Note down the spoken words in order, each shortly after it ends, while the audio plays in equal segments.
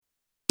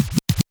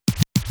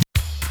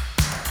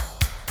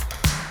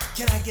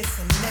Can I get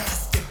some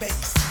nasty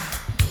bass?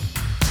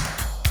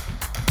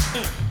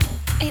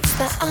 It's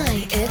the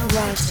Eye of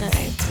Rah Show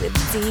with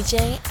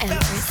DJ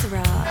Empress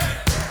Raw.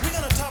 We're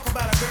gonna talk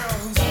about a girl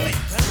who's fake,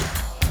 huh?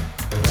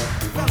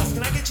 Fellas,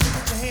 can I get you to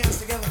put your hands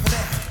together for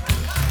that?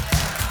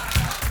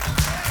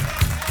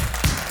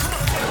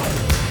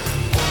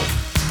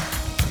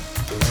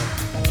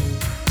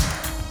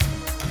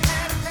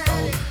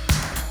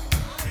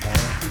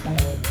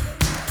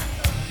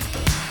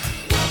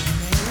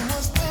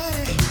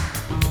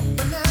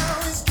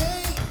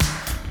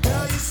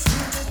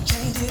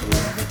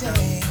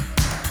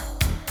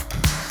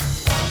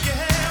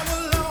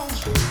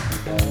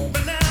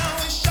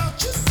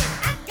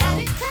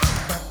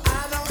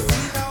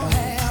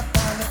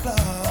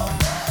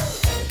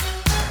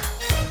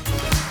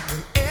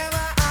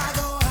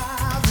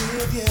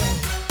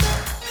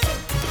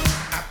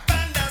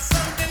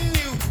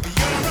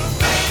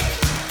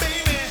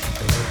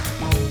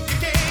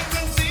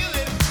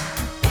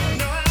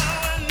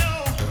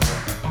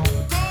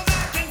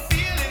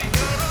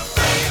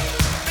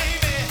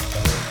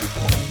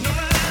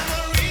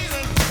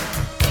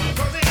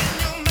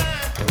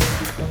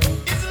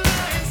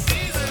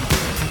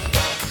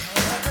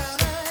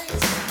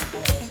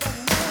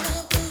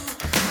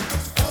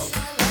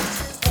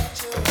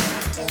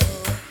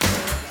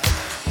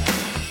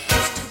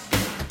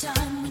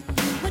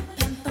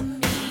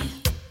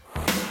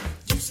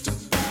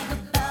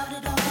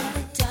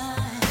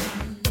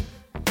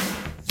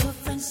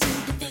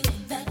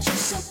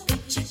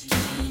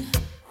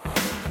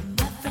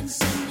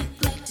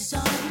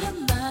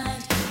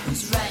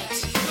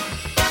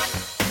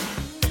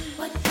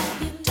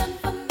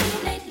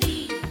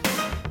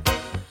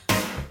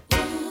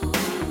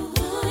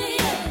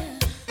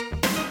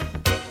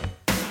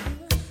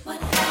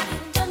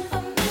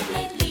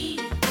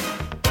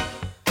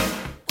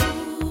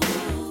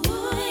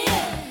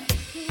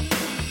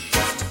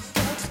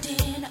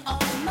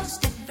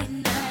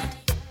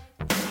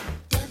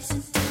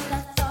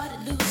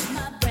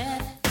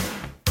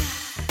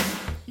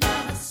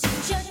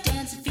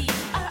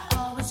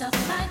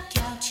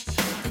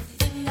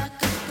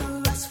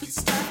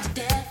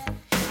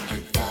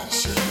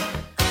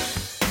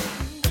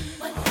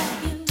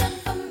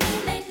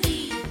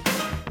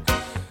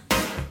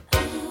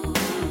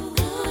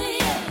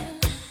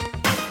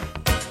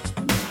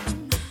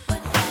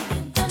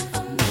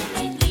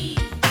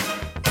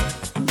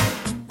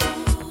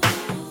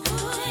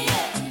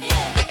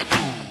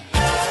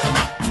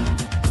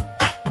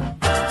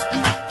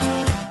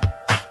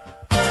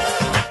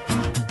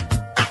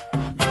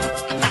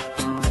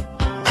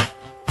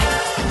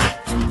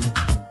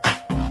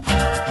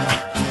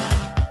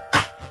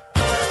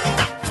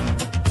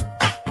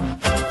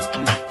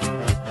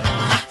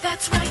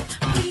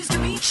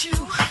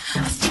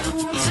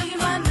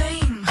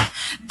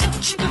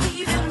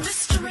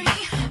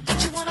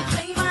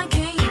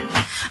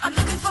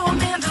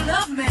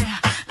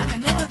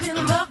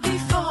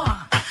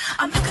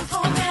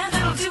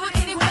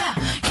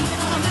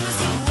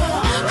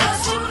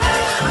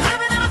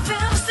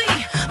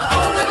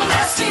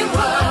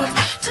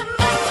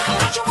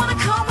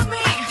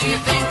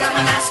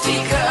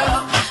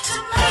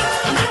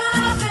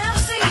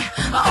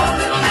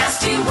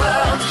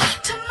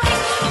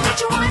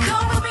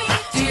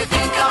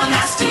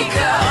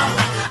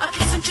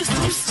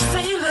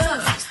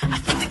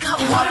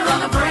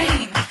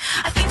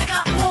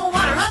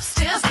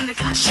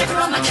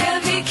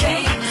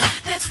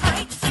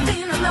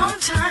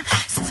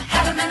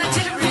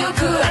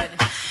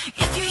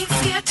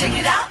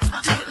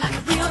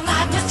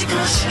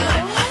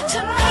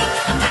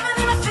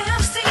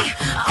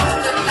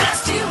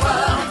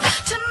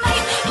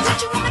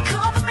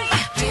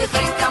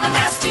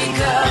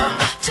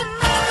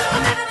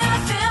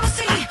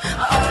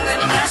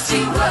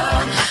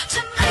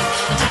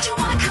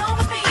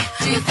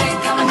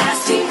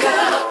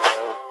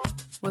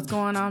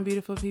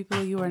 Beautiful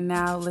people, you are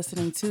now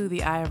listening to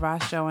the Eye of Rah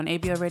Show on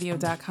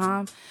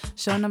ablradio.com,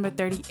 show number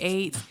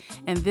 38.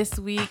 And this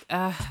week,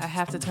 I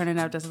have to turn it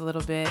up just a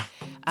little bit.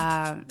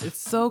 It's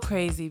so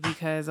crazy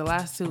because the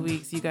last 2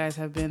 weeks, you guys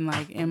have been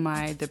like in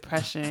my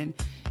depression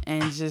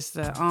and just,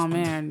 oh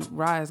man,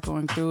 Rah is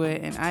going through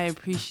it. And I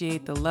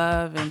appreciate the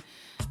love and,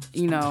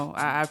 you know,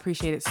 I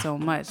appreciate it so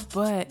much.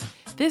 But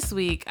this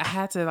week, I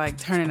had to like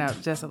turn it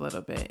up just a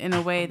little bit in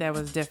a way that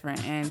was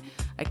different. And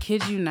I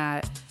kid you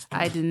not,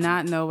 I did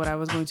not know what I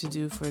was going to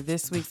do for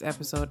this week's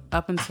episode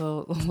up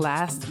until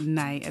last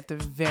night at the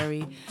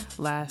very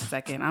last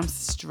second. I'm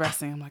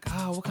stressing. I'm like,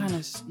 oh, what kind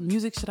of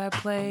music should I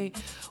play?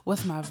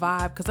 What's my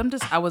vibe?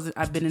 Because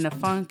I've been in a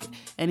funk.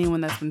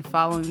 Anyone that's been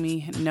following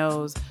me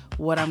knows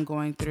what I'm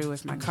going through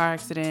with my car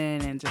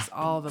accident and just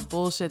all the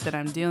bullshit that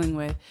I'm dealing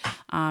with.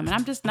 And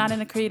I'm just not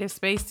in a creative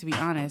space, to be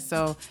honest.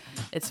 So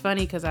it's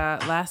funny because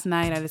last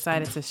night I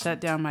decided to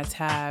shut down my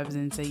tabs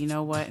and say, you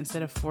know what,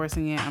 instead of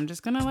forcing it, I'm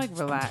just gonna like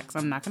relax.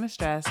 I'm not gonna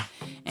stress.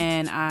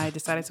 And I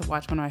decided to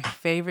watch one of my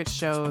favorite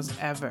shows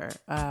ever,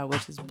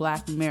 which is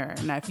Black Mirror.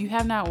 Now, if you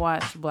have not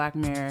watched Black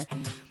Mirror,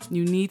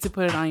 you need to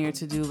put it on your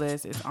to-do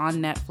list. It's on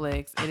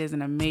Netflix. It is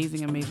an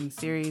amazing, amazing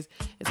series.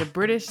 It's a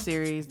British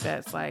series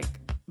that's like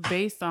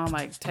based on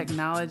like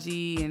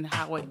technology and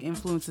how it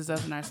influences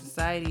us in our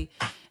society.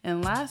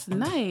 And last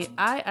night,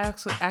 I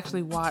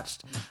actually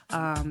watched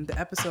the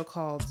episode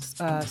called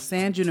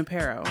San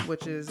Junipero,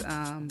 which is,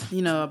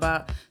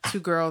 about two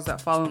girls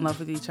that fall in love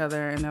with each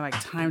other and they're like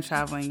time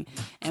traveling.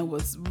 And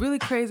what's really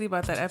crazy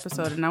about that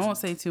episode, and I won't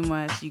say too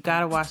much, you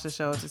got to watch the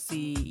show to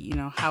see,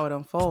 how it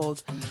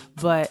unfolds.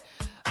 But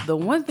the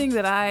one thing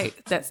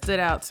that stood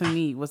out to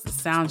me was the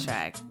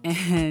soundtrack.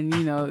 And,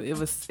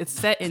 it's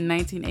set in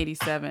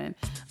 1987.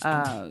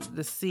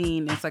 The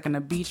scene, it's like in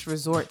a beach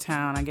resort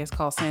town, I guess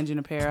called San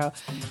Junipero.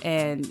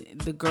 And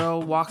the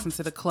girl walks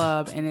into the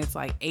club and it's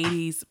like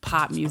 80s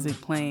pop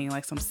music playing,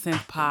 like some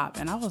synth pop.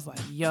 And I was like,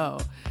 yo,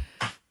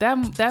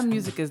 that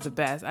music is the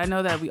best. I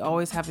know that we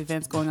always have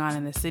events going on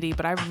in the city,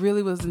 but I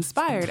really was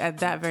inspired at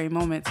that very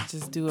moment to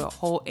just do a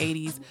whole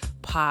 80s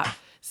pop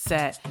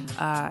set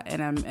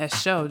and a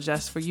show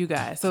just for you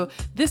guys. So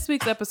this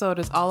week's episode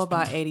is all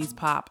about 80s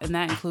pop, and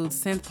that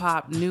includes synth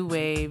pop, new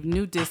wave,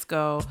 new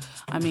disco.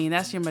 I mean,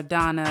 that's your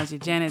Madonnas, your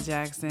Janet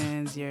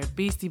Jacksons, your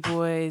Beastie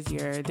Boys,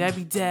 your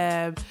Debbie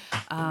Deb.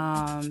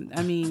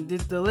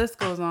 The list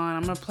goes on.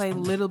 I'm gonna play a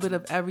little bit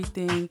of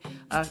everything.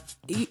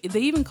 They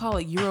even call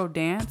it Euro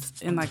dance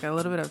and like a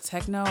little bit of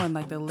techno in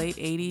like the late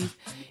 80s.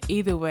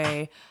 Either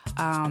way,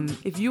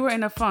 if you were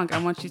in a funk, I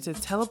want you to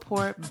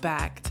teleport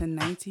back to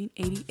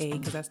 1988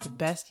 because that's the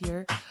best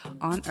year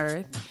on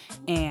earth.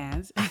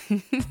 And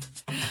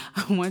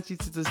I want you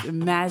to just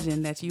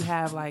imagine that you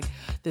have like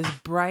this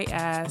bright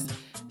ass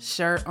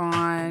shirt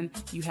on,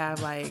 you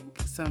have like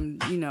some,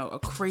 a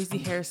crazy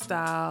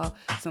hairstyle,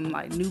 some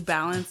like New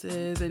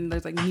Balances, and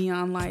there's like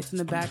neon lights in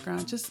the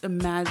background. Just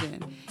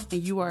imagine,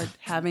 and you are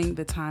having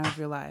the time of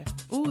your life.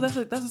 Ooh, that's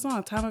a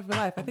song, Time of Your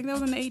Life. I think that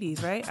was in the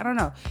 80s, right? I don't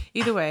know.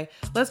 Either way,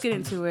 let's get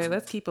into it.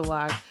 Let's keep it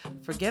locked.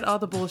 Forget all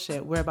the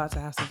bullshit. We're about to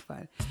have some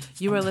fun.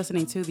 You are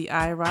listening to the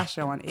Eye of Rah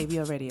Show on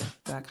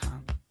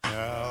ABLRadio.com. Now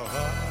I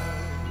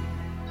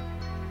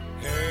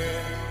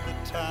had the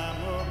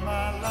time of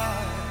my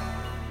life.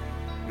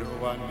 No,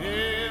 I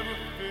never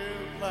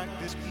felt like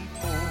this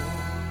before.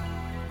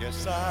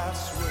 Yes, I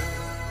swear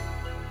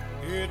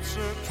it's a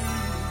truth,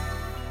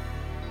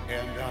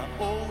 and I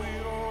owe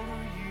it all to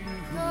you.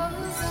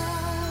 'Cause I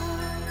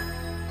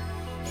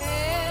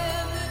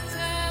had the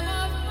time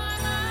of my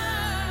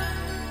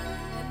life,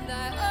 and I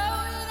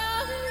owe it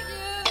all to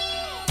you.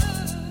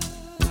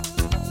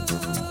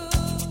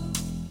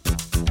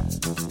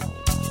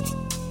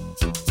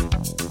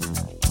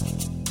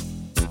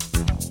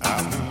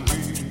 I've been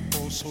waiting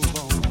for so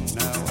long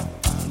now. I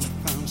finally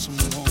found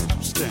someone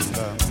to stand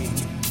by me.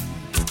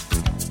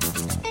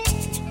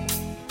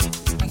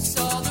 We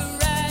saw the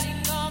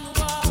writing on the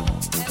wall,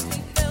 and we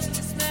felt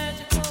this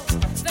magical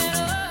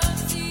phenomenon.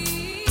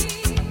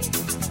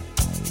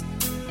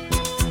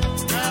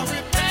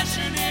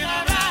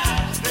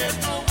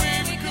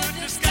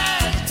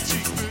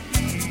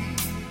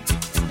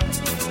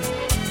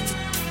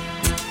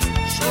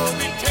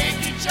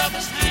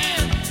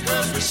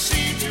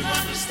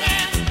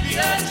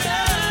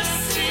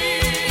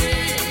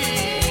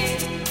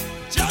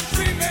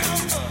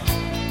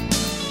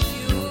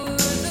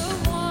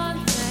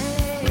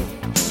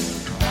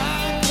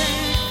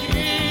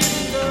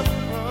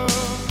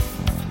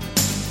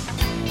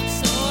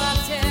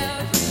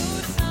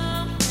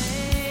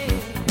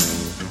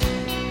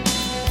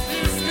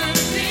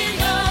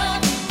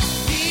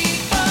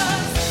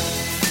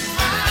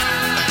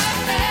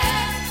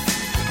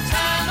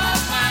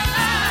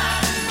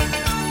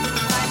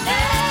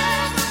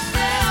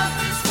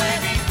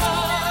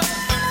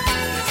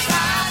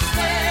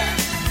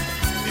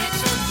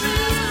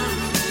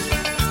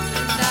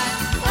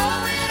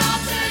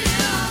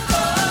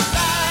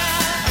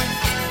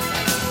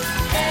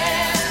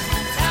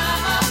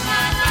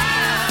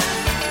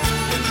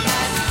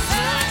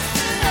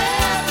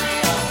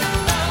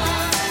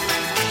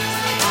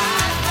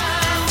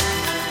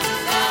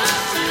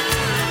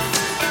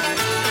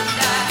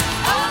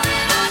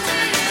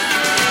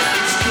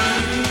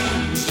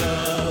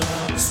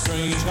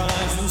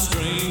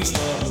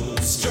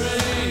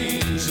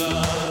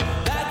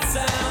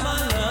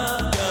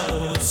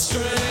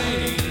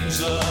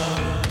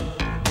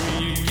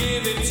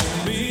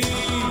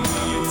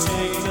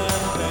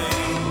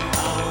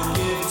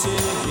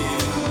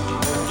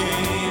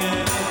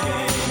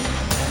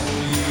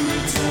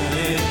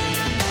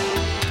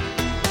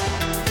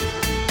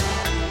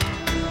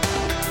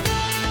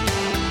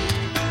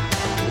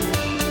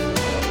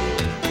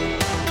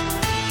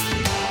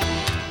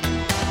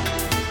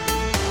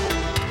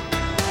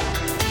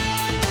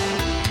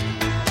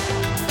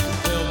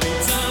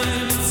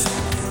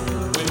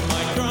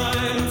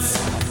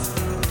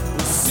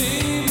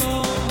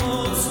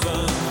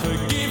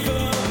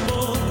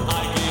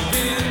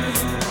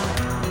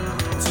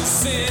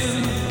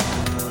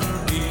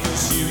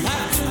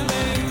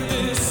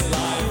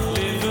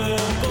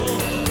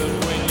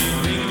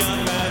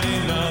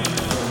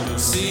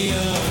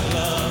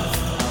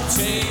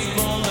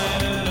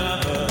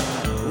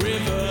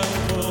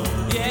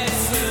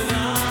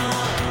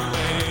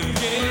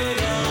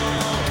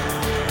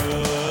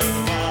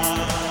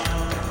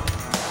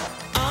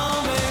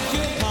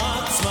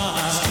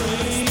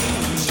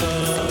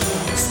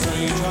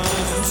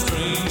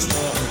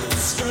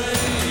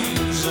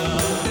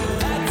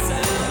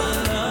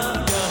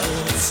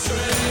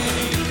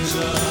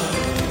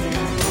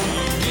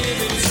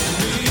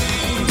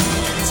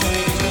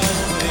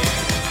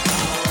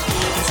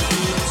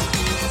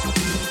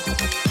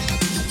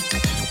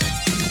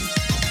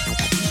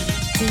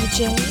 DJ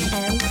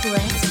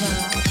Empress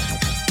Rah.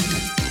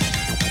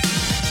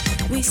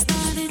 We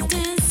started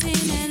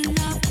dancing and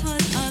love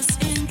put us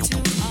into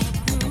a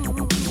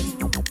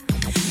groove.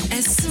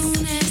 As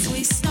soon as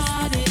we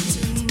started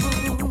to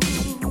move,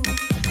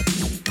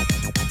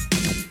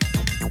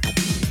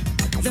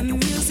 the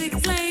music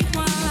played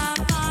while our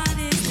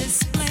bodies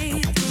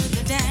displayed through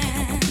the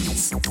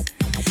dance.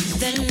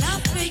 Then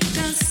love picked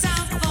us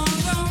out for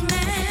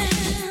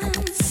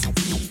romance.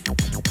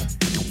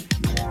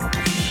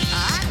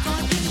 I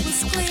thought it was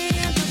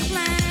clear the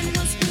plan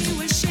was we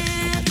would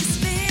share this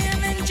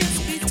feeling just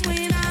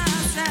between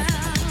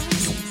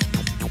ourselves.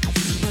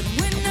 But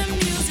when the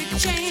music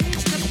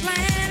changed, the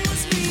plan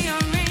was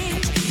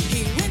rearranged.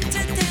 He went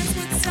to dance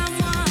with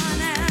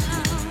someone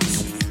else.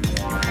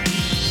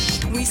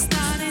 We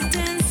started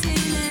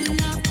dancing and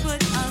love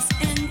put us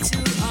into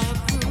a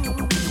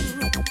groove.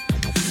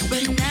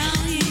 But now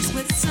he's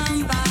with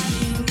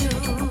somebody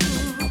new.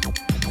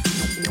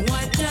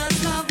 What does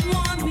love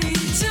want me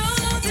to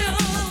do?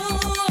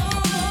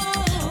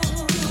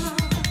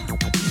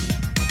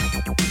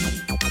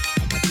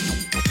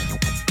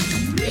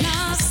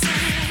 Love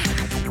said,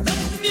 let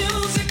the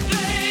music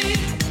play.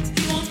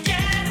 He won't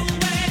get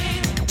away.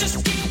 Just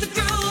keep the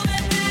groove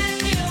and then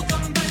he'll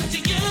come back to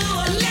you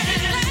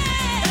again.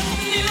 Let the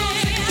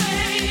music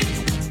play.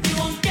 He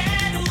won't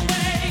get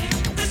away.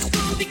 This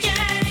groove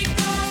began, he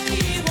thought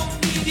he won't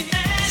leave you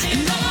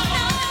anymore.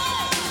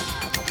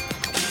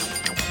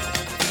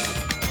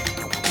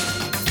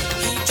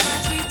 He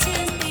tried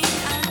pretending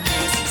our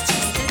dance is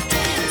just a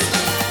dance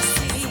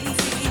fantasy.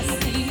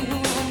 See you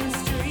on the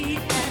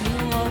street and you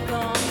walk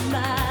on by.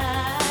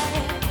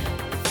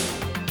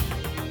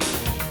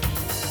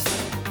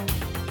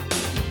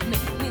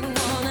 Make me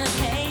wanna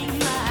hang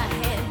my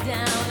head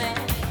down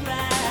and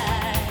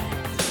cry.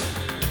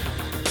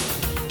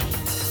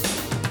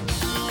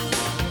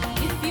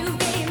 If you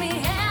gave me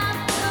half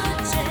a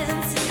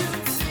chance,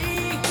 you'd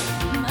see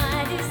my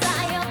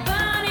desire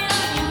burning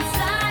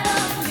inside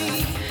of me.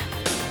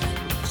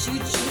 She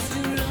chose to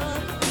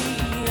love the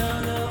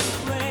other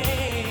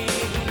way.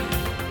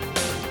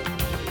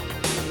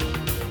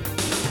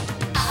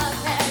 I've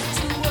had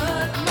to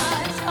work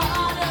much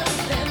harder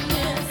than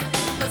this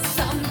for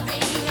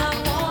something I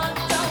want.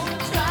 Don't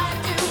try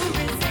to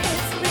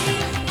resist me.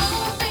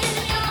 Open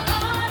your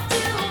heart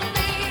to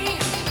me,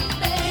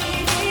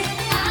 baby.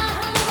 I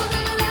hold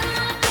the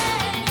love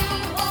that you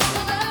hold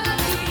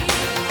me.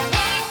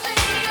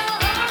 Open your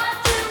heart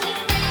to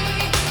me,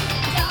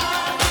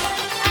 darling.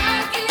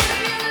 I'll give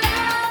you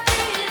love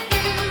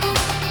if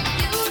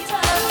you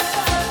touch.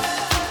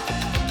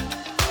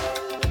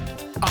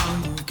 All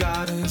you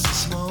got is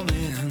this moment.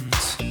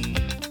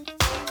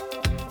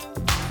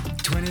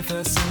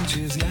 21st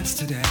century's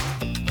yesterday.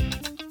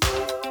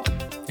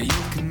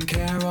 You can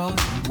care all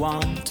you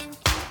want.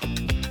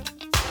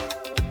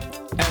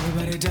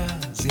 Everybody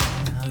does,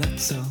 yeah,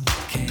 that's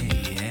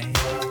okay.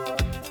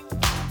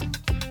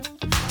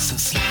 So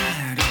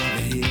slide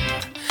over here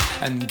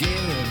and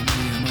give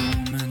me a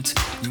moment.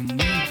 Your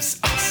moves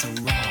are so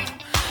raw.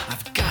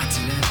 I've got to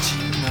let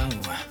you know.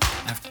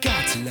 I've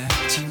got to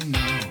let you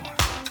know.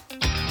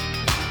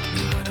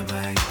 You're one of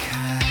my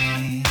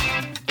kind.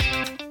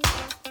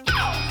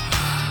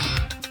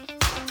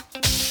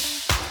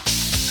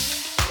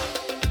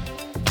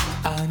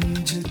 I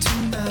need you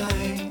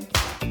tonight,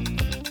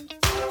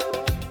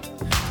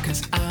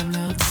 'cause I'm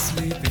not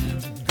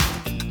sleeping.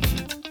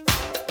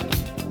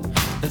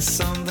 There's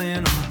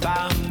something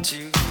about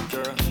you,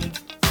 girl,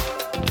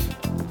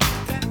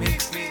 that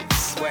makes me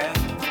sweat.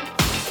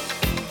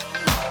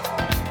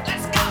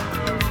 Let's go!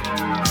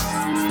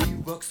 He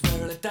walks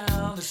barely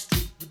down the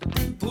street with the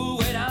brim pulled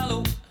way down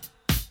low.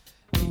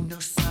 Ain't no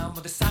sound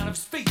but the sound of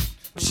his feet.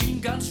 Machine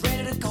guns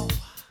ready to go.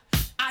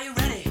 Are you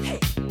ready? Hey,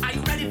 are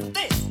you ready for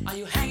this? Are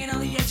you hanging on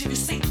the edge of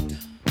your seat?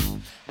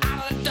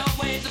 Out of the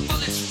doorway, the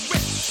bullets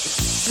rip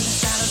to the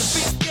sound of the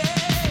beat.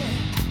 Yeah.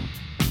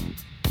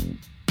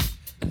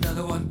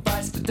 Another one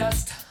bites the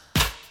dust.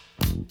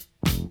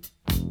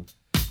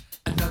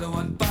 Another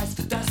one bites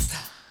the dust.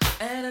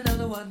 And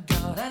another one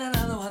gone. And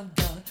another one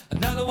gone.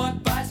 Another one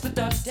bites the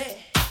dust. Hey,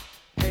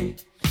 hey,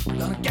 I'm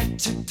gonna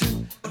get you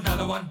too.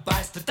 Another one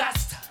bites the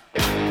dust.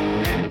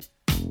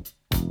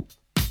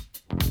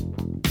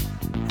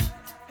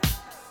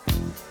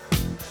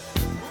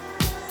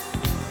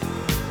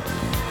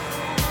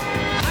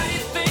 How do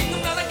you think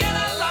I'm gonna get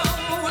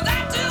along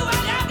without you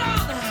when you're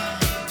gone?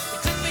 You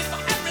took me for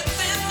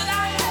everything that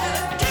I had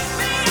and kicked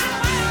me out of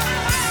my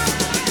life.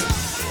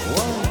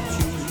 Won't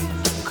you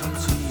come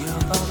see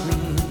about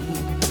me?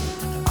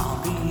 I'll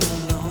be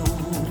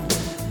alone,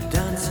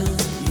 dancing,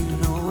 you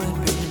know it,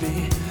 baby.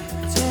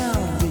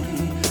 Tell me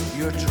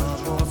your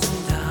troubles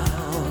and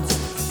doubts.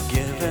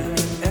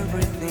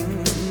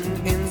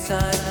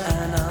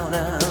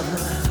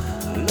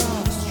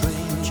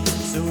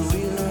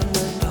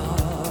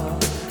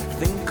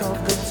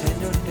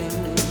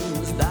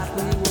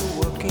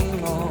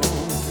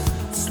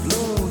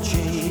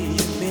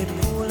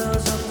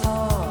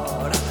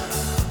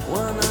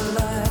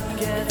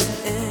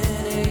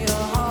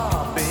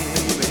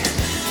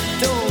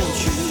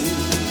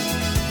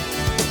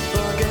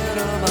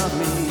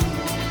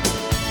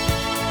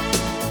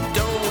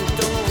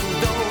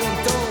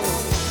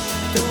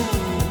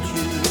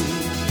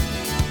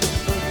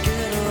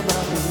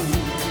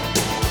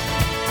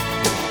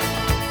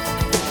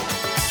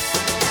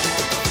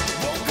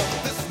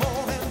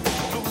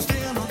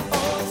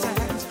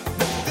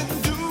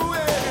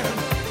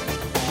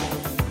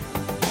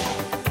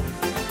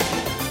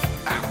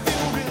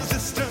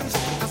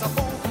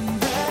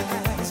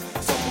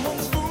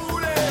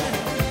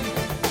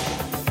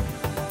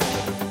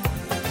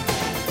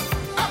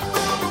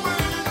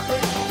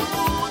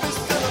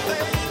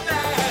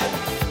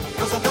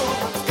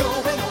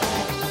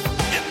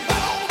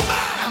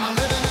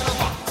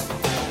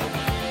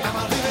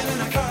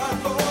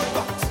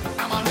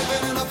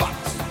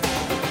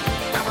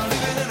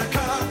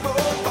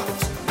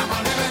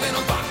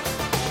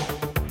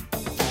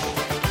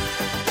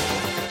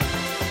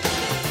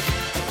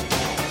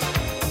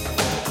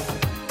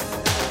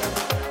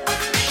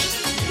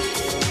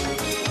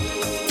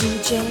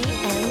 DJ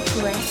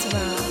Empress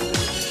Raw.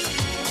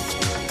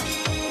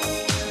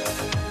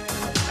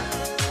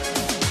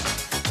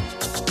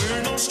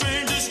 We're no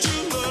strangers to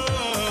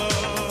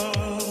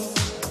love.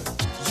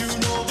 You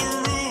know the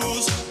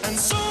rules, and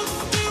so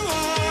do I.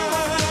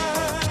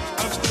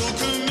 I've still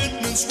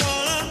commitments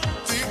while I'm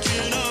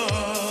thinking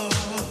of.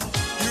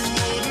 You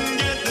wouldn't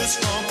get this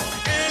from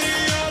any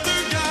other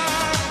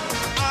guy.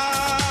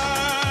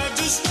 I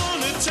just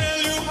wanna tell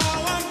you how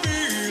I'm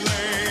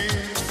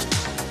feeling.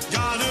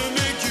 Gotta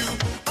make you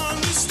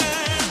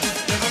understand.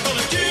 Never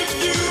gonna give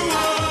you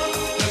up.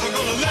 Never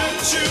gonna let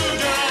you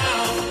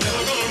down.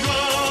 Never gonna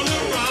run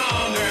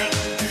around and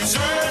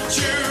desert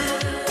you.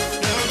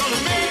 Never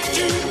gonna make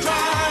you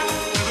cry.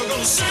 Never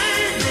gonna say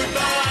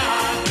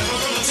goodbye. Never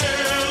gonna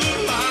tell a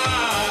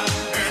lie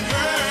and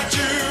hurt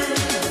you.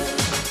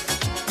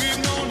 We've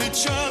known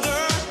each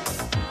other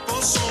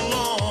for so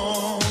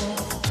long.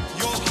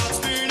 Your heart's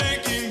been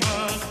aching,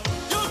 but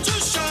you're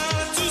too shy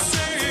to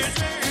say it.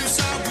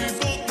 Inside we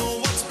both know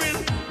what's been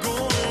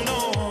going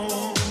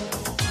on.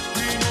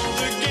 We know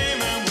the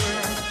game and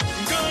we're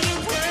gonna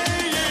play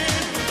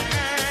it.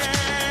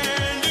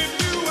 And if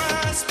you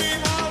ask me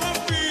how I'm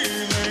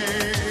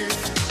feeling,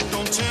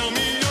 don't tell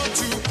me you're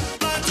too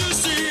blind to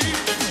see.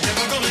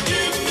 Never gonna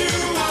give you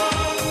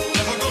up.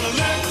 Never gonna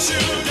let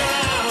you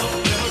down.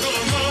 Never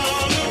gonna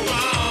run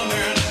around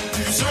and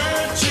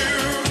desert you.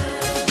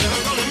 Never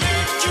gonna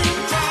make you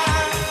cry.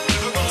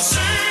 Never gonna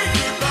say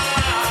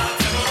goodbye.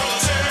 Never gonna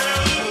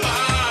tell a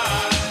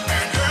lie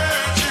and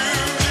hurt you.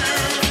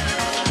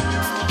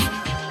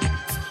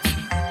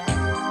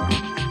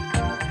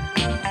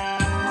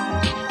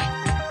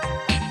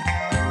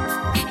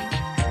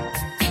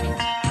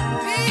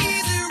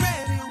 Easy,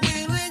 ready,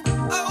 willing,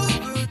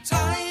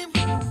 overtime.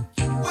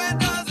 Where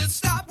does it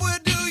stop? Where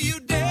do you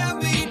dare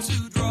me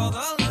to draw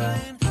the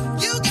line?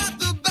 You got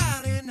the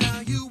body, now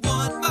you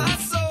want my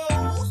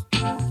soul.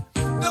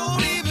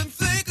 Don't even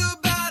think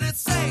about it,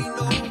 say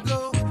no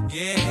go.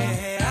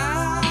 Yeah,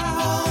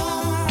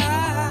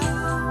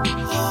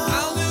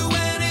 I'll do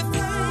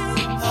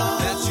anything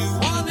that you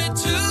want me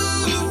to.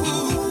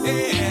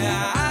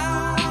 Yeah,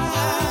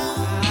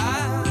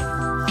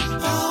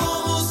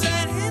 almost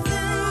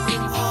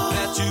anything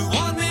that you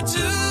want me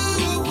to.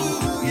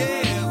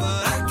 Yeah,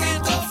 but I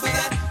can't go for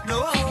that. No,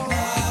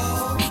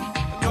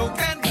 no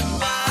can do.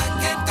 I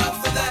can't go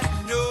for that.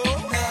 No,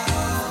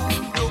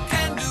 no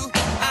can do.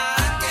 I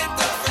can't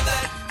go for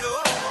that. No,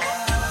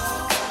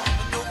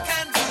 no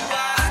can do. I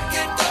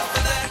can't go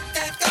for that.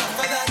 Can't go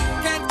for that.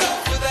 Can't go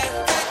for that.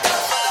 Can't go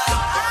for that.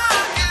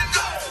 I can't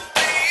go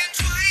being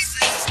twice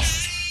as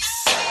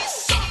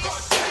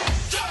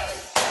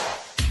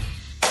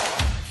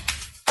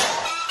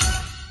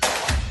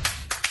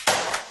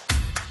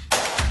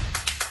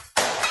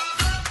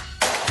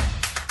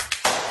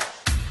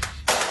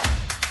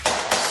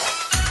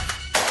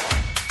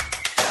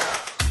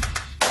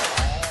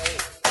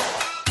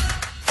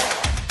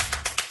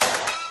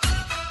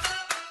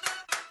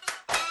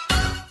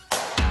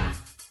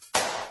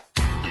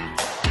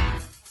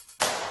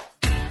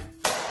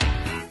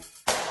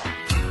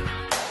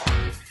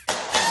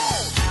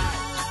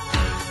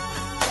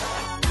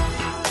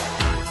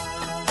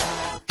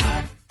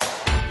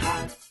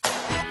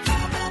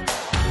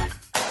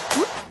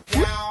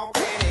Y'all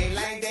pretty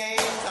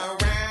ladies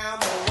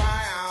around the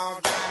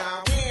world got a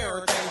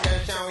weird thing to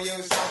show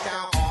you. So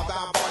tell all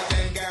the boys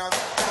and girls,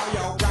 tell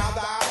your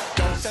brother,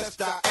 your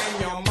sister,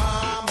 and your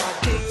mama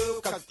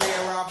too. 'Cause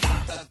we're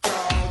about to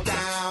throw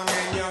down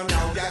and you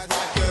know just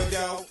what to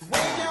do.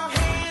 Wave your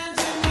hands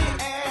in the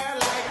air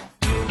like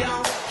you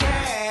don't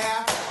care.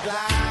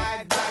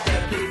 Glide by the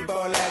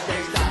people as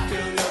they stop to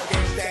look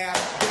and stare.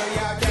 Do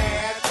your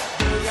dance,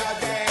 do your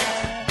dance,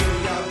 do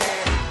your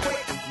dance.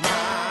 Quick,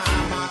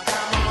 mama,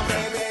 come on,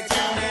 baby,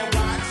 tell me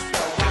what's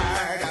the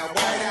word up.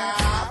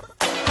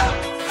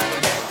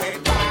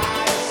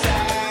 Everybody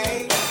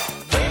say,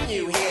 when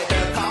you hear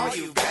the call,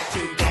 you got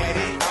to get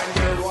it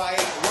underway.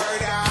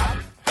 Word up.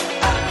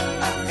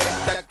 It's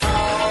the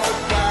code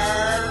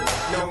word.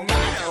 No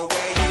matter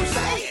where you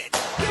say it,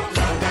 you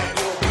know that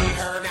you'll be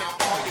heard. Now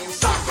all you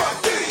sucker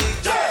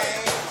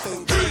DJs who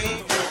dream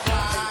to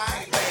fly,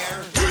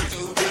 there's got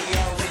to be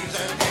a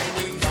reason, and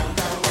we know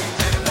the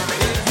reason why.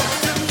 It's not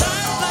the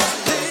love like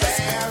this.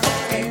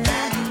 Ain't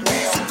that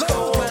real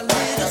cool? a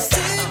little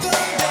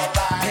cigarette.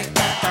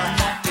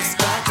 It's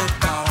like a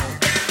dog.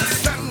 The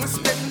sun was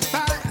spitting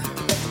fire,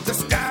 the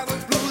sky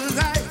was blue as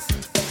ice.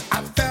 I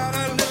felt a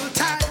little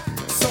tight,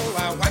 so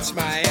I watched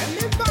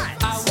Miami Vice.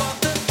 I want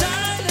the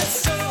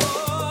dinosaur.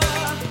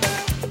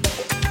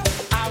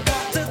 I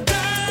want the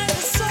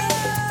dinosaur.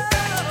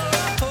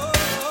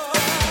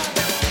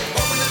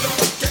 Open the door,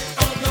 get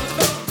on the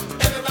floor.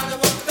 Everybody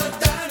want the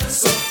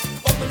dinosaur.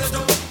 Open the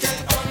door, get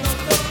on the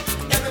floor.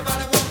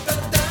 Everybody want the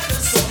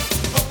dinosaur.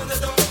 Open the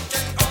door,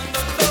 get on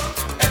the floor.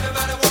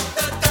 Everybody want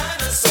the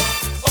dinosaur.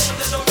 Open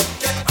the door,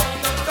 get on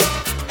the floor.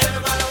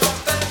 Everybody want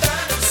the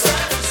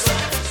dinosaur.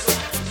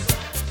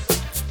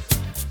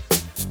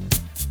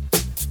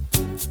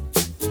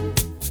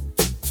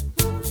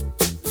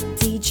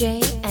 DJ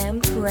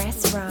Empress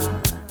Empress Raw.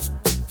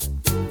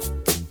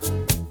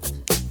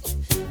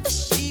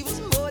 She was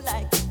more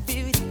like a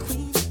beauty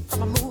queen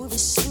from a movie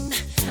scene.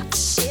 I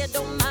said,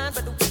 don't mind,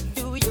 but what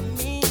do you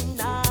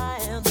mean? I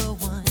am the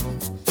one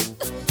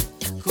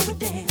who would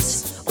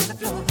dance on the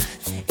floor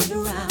and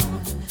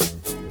around.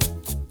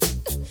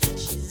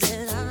 She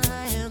said,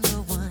 I am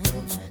the one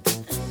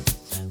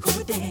who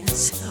would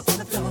dance on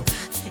the floor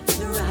and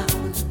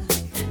around.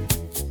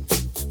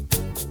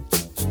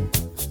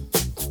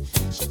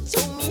 She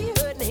told me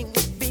her name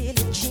was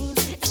Billie Jean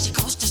as she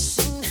crossed the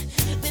scene.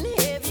 Then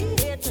heavy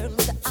hair turned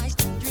with the eyes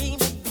to dream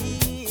of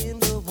being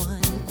the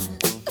one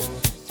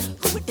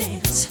who would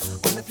dance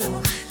on the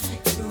floor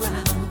and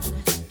around.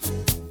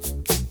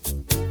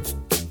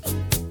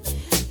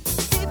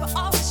 People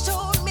always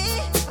told me,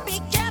 be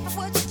careful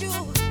what you do.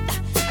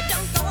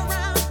 Don't go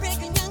around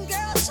breaking young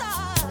girls'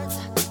 hearts.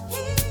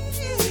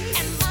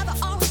 And mother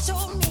always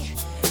told me,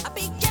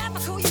 be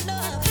careful who you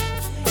love.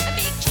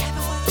 Be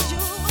careful what you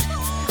do.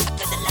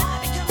 'Cause the love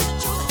becomes the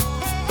truth.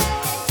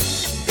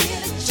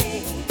 Billie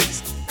Jean's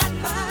not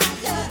my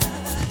love.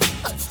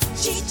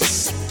 She's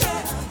just a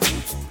girl who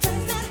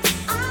says that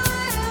I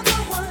am the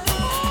one.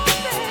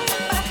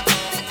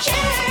 The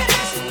kid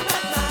is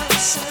not my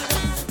son.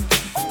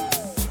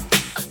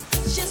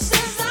 She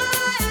says I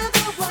am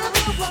the one.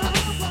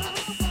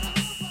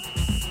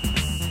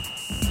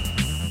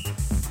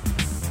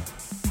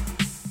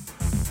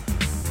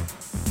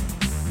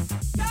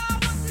 Y'all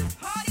want this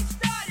party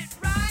started,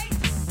 right?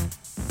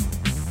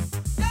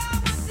 Y'all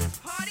want this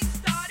party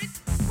started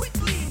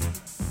quickly,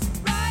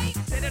 right?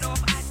 Set it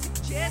off, I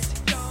suggest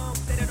y'all.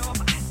 Set it off,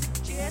 I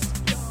suggest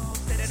y'all.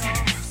 Set it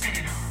off. Set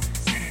it off.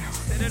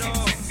 Set it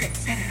off.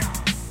 Set it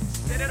off.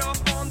 Set it off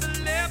on the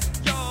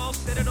left, y'all.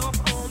 Set it off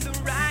on the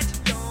right,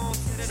 y'all.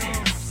 Set it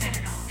off. Set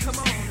it off. Come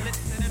on, let's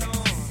set it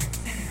off.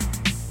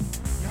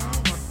 Y'all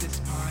want this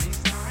party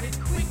started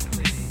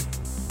quickly,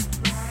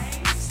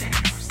 right? Set it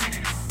off. Set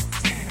it off.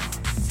 Set it off.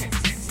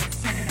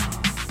 Set it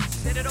off.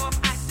 Set it off,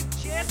 I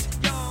suggest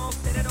y'all.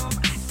 Set it off,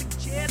 I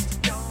suggest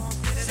y'all.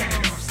 Set it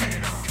off. Set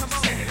it off. Come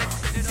on, let's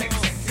set it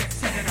off.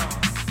 Set it off.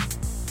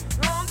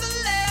 On the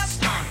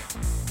left,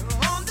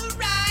 on the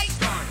right,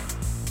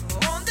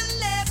 on the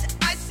left,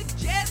 I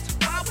suggest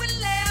while we're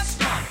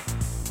left.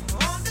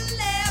 On the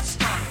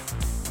left,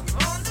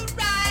 on the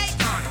right,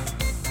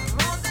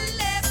 on the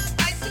left,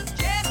 I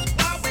suggest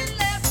while we're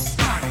left.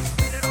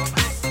 Set it off,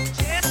 I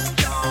suggest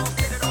y'all.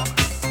 Set it off,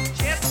 I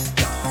suggest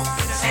y'all.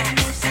 Set it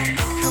off. Set it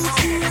off. Come on,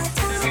 let's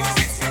set it off.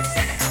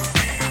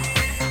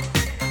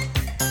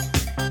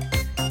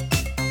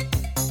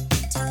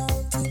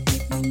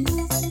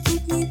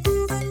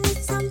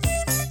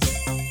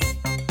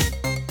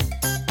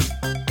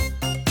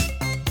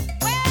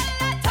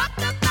 Talk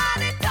about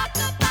it, talk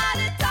about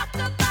it, talk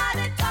about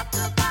it, talk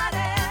about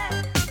it.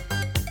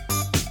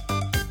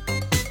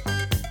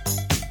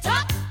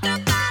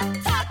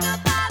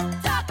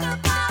 Talk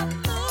about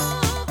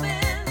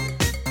moving.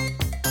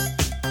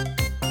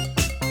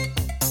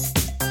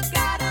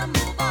 Gotta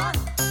move on.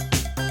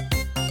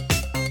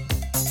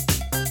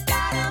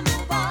 Gotta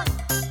move on.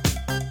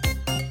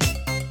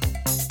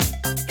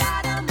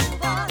 Gotta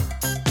move on.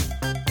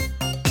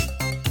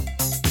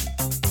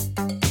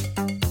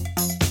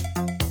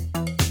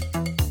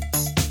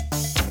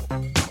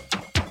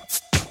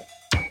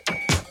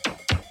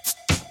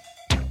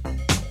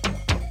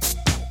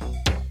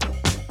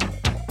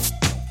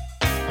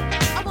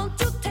 I want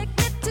to take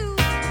me to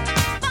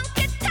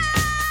Funky Town.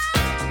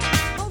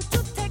 Won't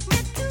you take me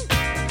to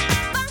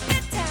Funky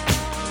Town?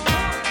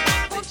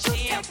 Won't you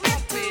take me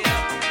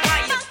to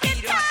Funky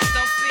Town?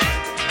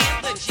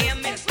 The jam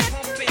is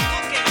pumping.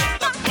 Look at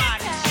the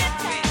body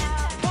jumping.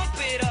 Pump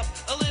it up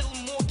a little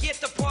more. Get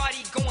the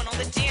party going on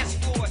the dance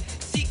floor.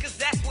 See, 'cause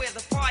that's where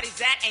the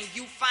party's at, and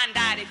you find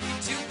out if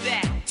you do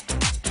that.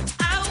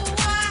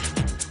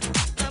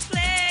 A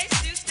place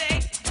to stay.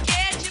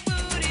 Get your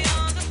booty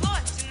on the floor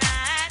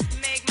tonight.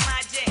 Make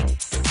my day.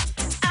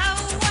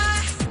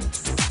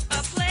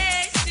 A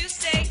place to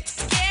stay.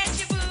 Get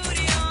your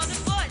booty on the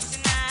floor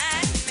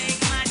tonight.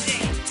 Make my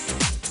day.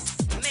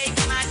 Make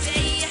my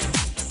day.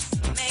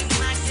 Make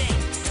my day.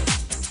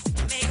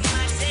 Make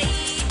my day.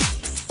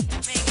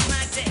 Make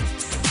my day.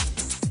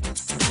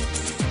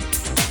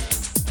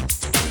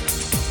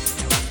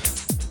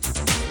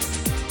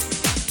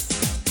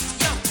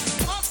 Yo,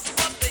 pump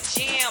up the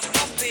jam,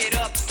 pump it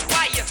up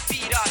while your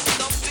feet are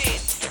thumping.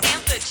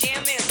 And the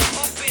jam is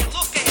pumping.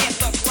 Look ahead,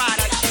 the crowd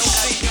are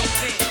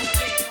jumping.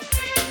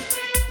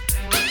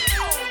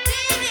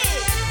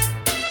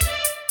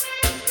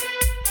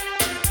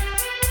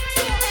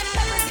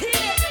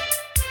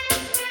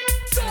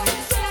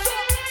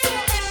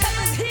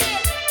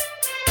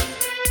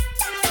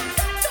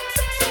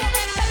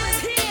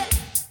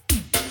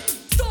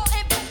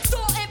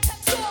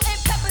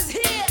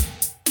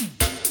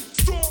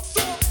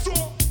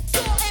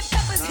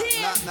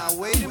 Now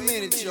wait a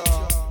minute,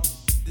 y'all.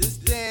 This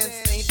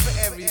dance ain't for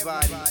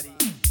everybody.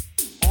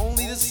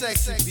 Only the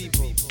sexy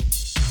people.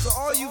 So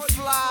all you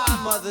fly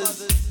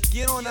mothers,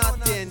 get on out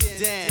there and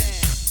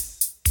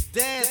dance.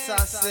 Dance,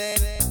 I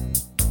said.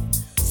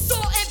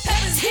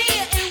 is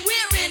here and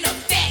we're in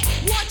effect.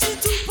 Want you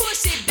to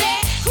push it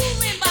back.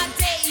 Cooling by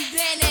day,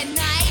 then at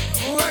night,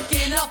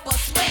 working up a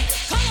sweat.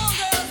 Come on,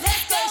 girls,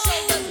 let's go show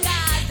the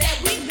guys that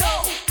we know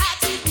how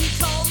to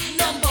become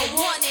number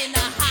one in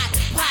a hot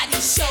body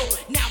show.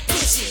 Now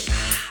push it.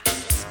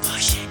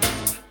 Push it.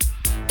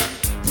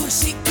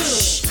 Push it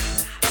good.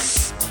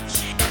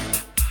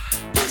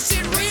 Push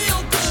it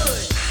real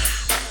good.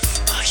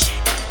 Push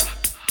it.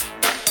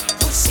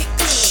 Push it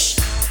good.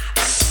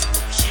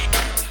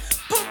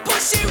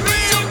 Push it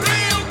real,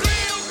 real,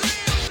 real,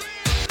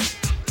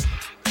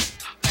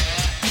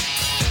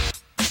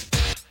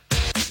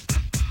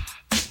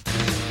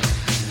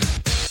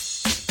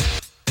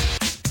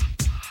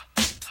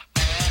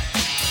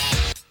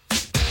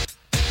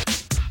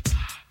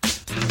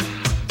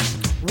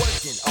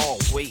 Working all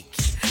week,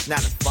 9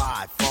 to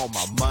 5 for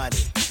my money.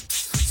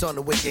 So when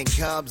the weekend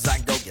comes, I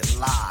go get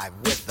live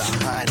with the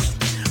honey.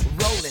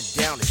 Rolling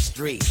down the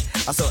street,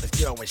 I saw this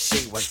girl when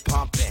she was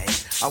pumping.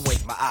 I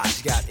winked my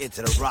eyes, got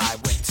into the ride,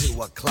 went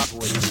to a club,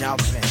 was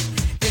jumping.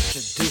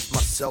 Introduced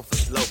myself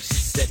as Loke, she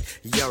said,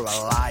 you're a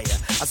liar.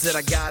 I said,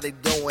 I got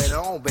it going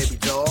on, baby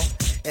doll,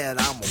 and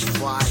I'm on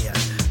fire.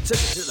 Took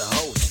her to the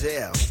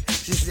hotel.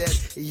 She said,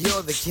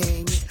 you're the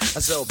king,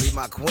 so be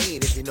my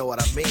queen if you know what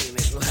I mean.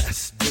 And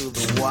let's do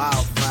the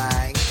wild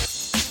thing.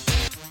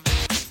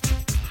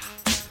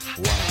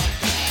 Wild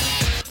thing.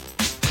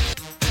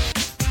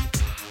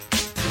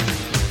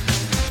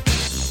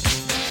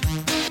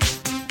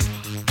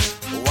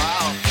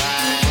 Wild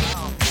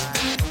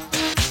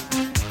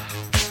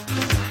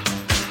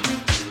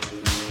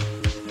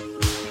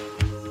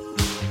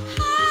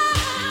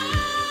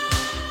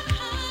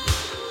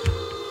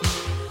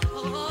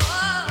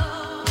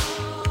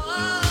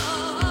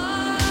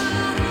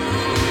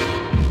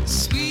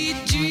Sweet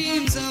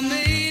dreams are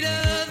made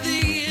of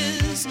the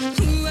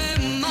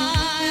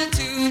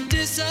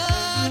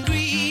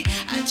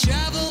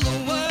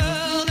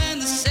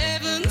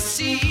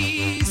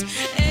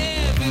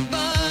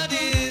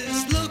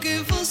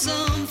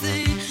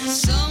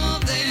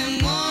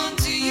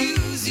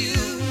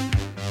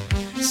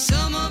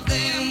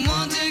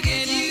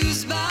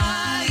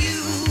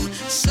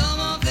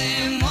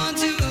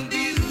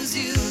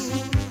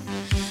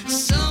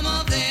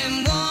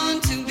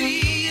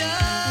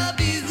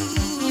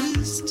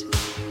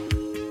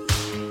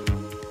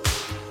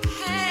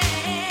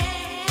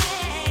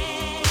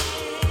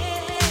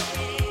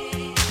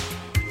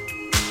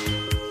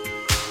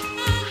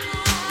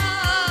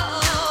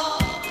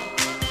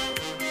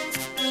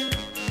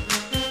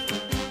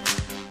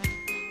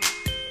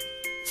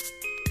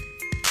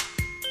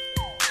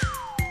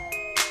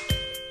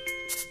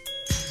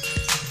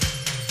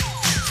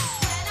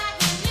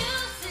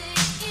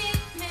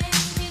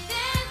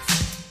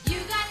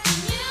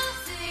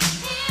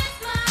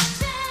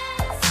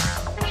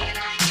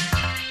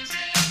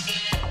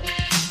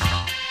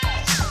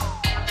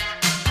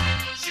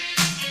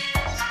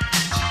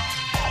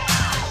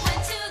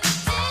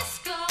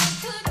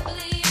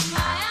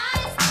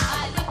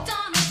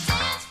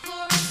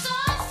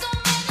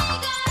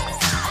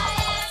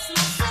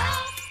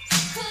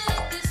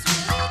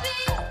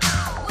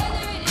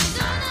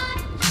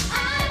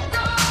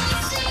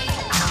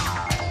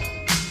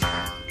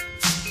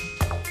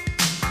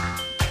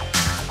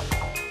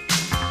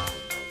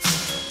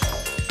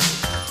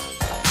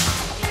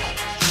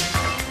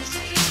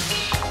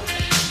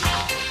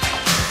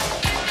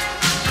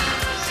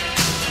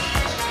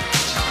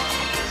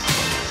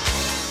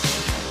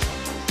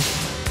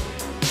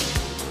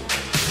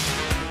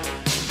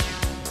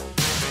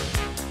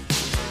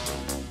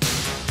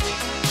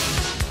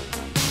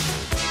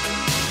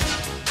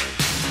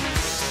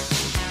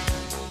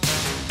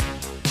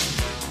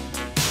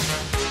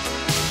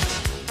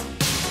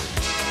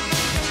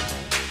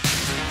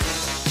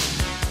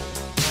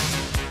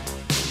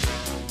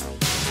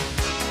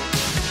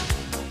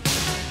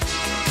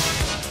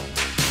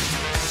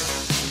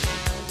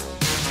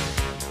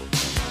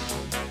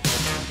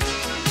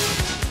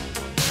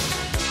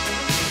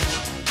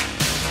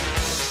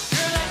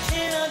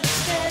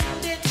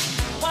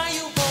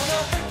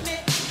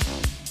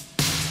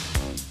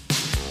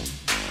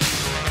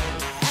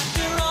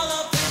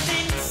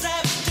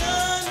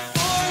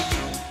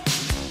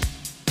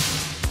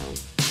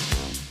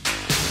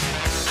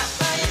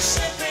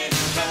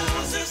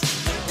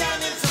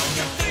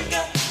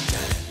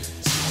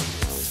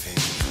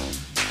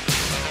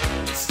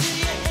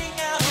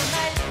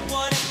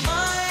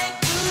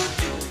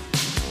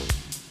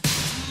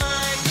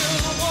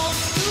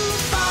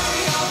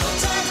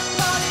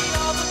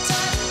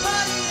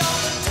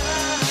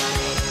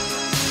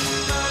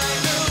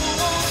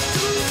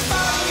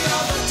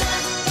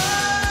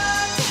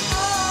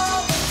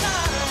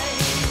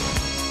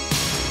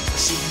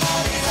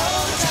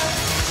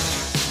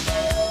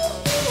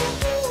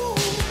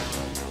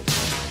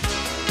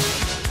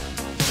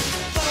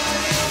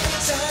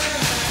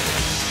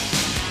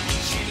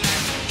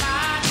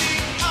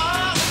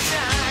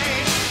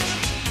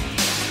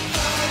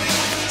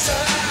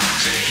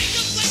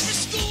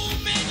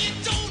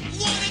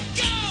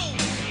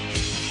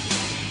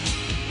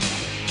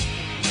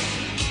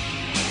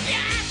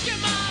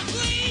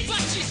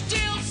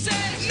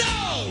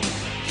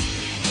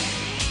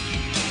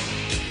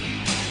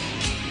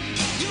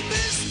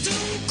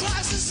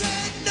classes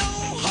and no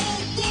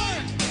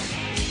homework.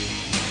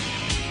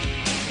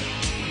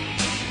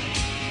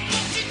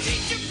 But your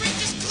teacher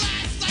preaches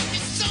class like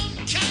it's some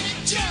kind of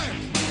jerk.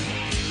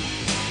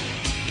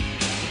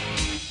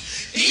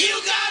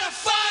 You gotta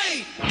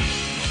fight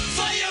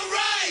for your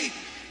right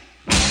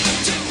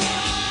to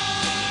party.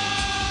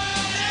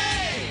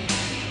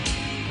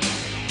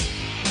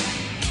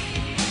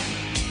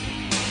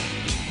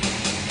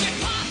 Your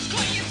pops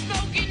call you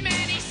smoking,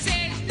 man, he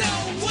says no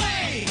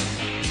way.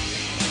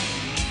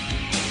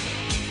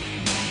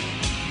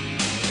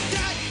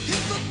 That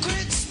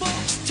hypocrite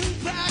smokes 2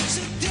 packs a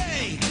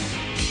day.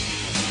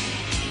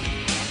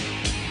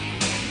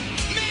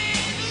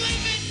 Man,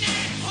 living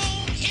at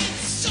home is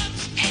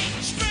such a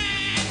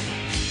drag.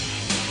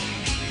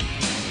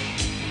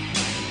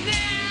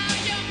 Now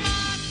your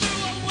mom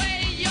threw away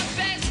your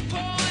best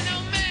porno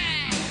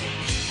mag.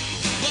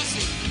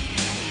 Bussy,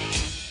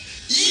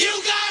 you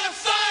gotta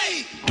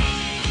fight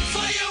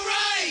for your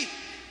right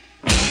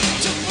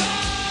to party.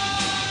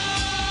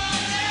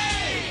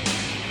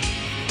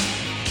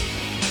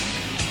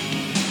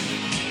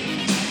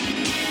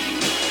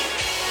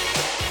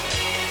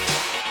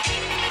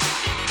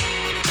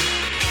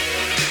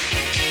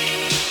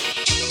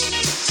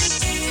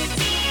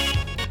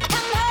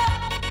 Come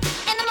home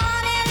in the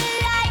morning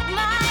like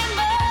my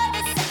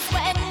mother says.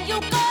 When you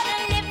gonna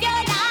live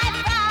your life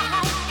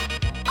right?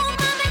 Oh,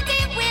 mama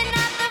dear, we're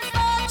not the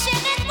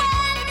fortunate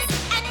ones.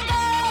 And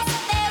girls,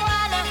 they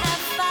wanna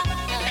have fun.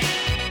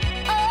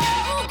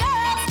 Oh,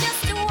 girls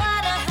just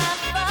wanna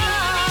have fun.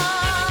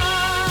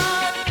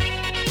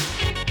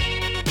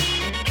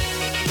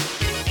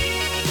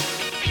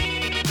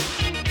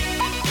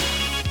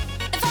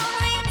 The phone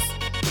rings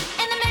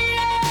in the middle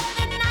of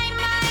the night.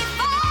 My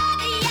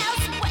father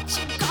yells, "What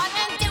you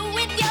gonna do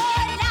with your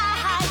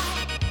life?"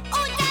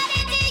 Oh,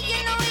 daddy, dear, you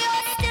know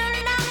you're still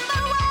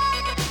number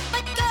one.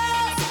 But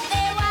girls,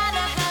 they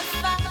wanna have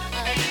fun.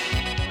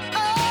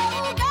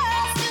 Oh,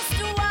 girls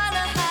just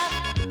wanna have.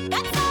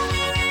 That's all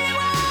they really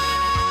want.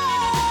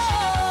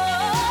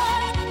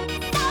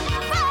 Some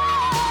fun.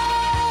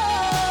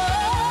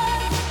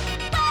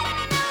 When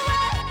the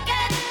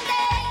working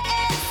day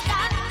is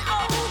done,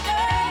 oh,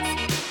 girls,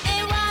 they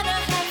wanna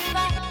have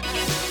fun.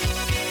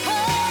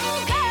 Oh,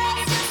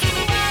 girls just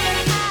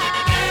wanna have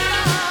fun.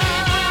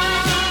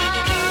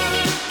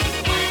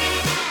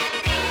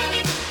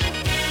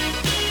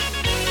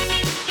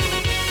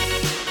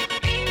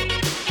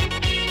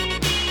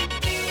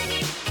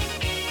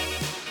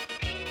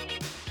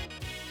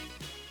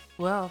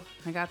 Well,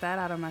 I got that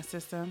out of my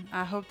system.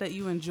 I hope that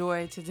you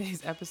enjoyed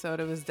today's episode.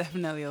 It was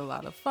definitely a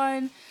lot of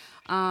fun.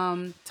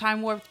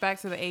 Time warped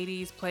back to the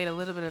 80s, played a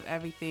little bit of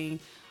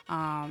everything.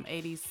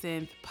 80s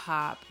synth,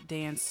 pop,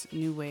 dance,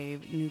 new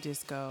wave, new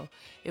disco.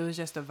 It was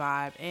just a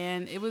vibe.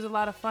 And it was a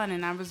lot of fun.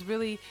 And I was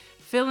really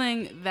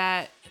feeling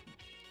that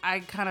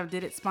I kind of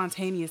did it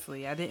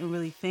spontaneously. I didn't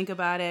really think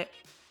about it.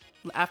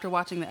 After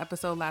watching the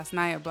episode last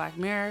night of Black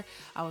Mirror,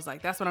 I was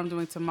like, that's what I'm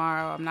doing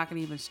tomorrow. I'm not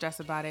going to even stress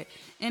about it.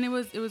 And it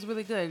was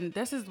really good. And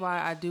this is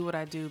why I do what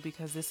I do,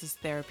 because this is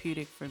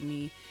therapeutic for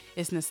me.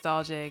 It's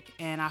nostalgic,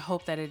 and I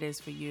hope that it is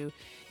for you.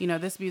 You know,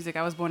 this music,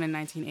 I was born in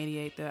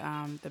 1988,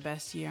 the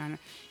best year,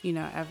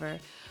 ever.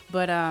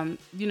 But,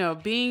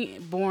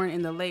 being born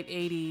in the late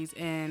 80s,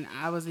 and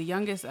I was the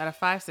youngest out of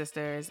 5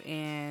 sisters,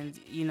 and,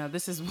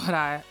 this is what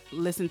I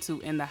listened to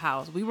in the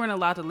house. We weren't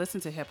allowed to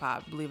listen to hip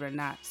hop, believe it or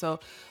not. So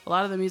a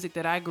lot of the music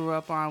that I grew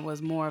up on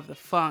was more of the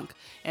funk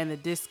and the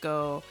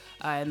disco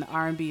and the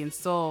R&B and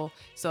soul.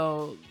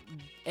 So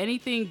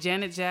anything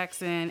Janet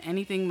Jackson,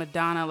 anything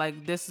Madonna,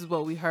 like this is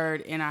what we heard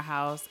in our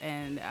house,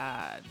 and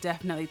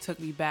definitely took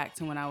me back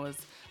to when I was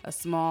a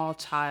small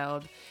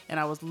child and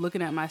I was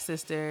looking at my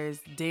sisters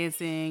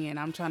dancing and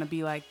I'm trying to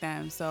be like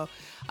them. So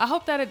I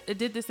hope that it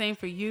did the same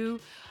for you.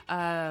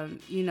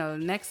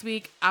 Next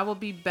week I will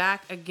be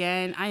back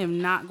again. I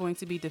am not going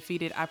to be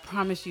defeated. I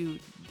promise you.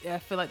 I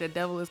feel like the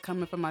devil is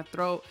coming from my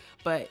throat,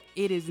 but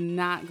it is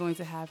not going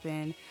to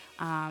happen.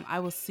 I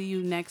will see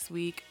you next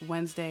week,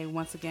 Wednesday,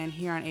 once again,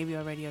 here on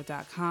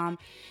ablradio.com.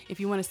 If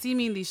you want to see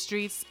me in these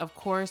streets, of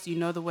course, you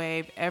know the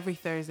wave, every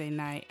Thursday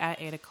night at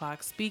 8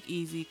 o'clock. Speak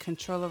Easy,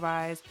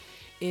 Controllerize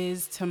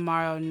is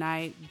tomorrow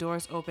night.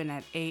 Doors open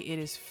at 8. It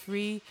is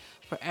free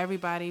for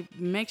everybody.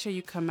 Make sure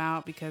you come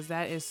out because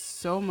that is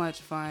so much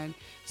fun.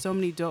 So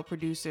many dope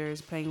producers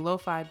playing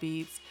lo-fi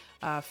beats,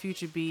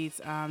 future beats,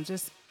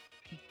 just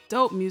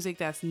dope music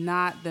that's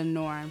not the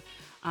norm.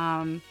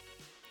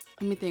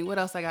 Let me think what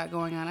else I got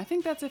going on. I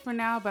think that's it for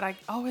now, but I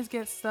always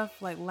get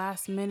stuff like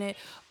last minute.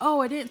 Oh,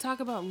 I didn't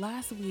talk about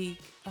last week.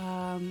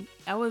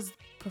 I was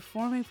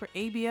performing for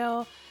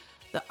ABL,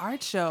 the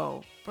art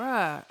show,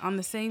 on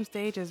the same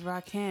stage as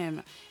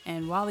Rakim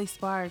and Wally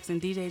Sparks and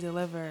DJ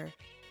Deliver.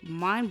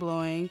 Mind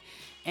blowing.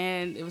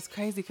 And it was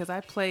crazy because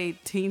I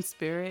played Teen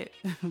Spirit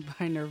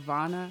by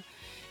Nirvana,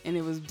 and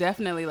it was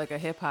definitely like a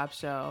hip hop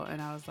show.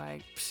 And I was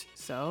like,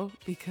 so,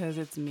 because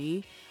it's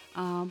me.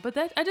 But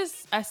that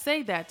I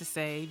say that to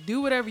say, do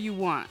whatever you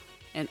want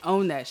and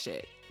own that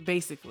shit,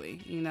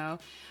 basically,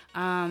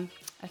 I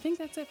think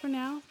that's it for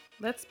now.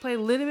 let's play a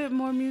little bit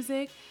more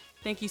music.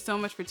 Thank you so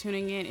much for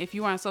tuning in. If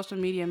you are on social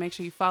media, make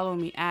sure you follow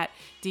me at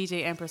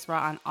DJ Empress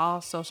Raw on all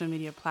social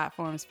media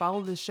platforms.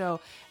 Follow the show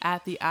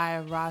at The Eye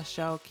of Rah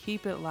Show.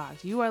 Keep it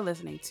locked. You are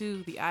listening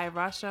to The Eye of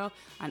Rah Show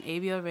on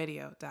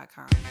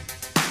ablradio.com.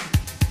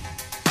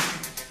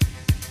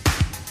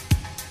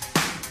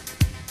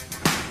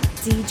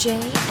 DJ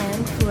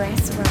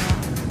Empress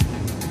Raw.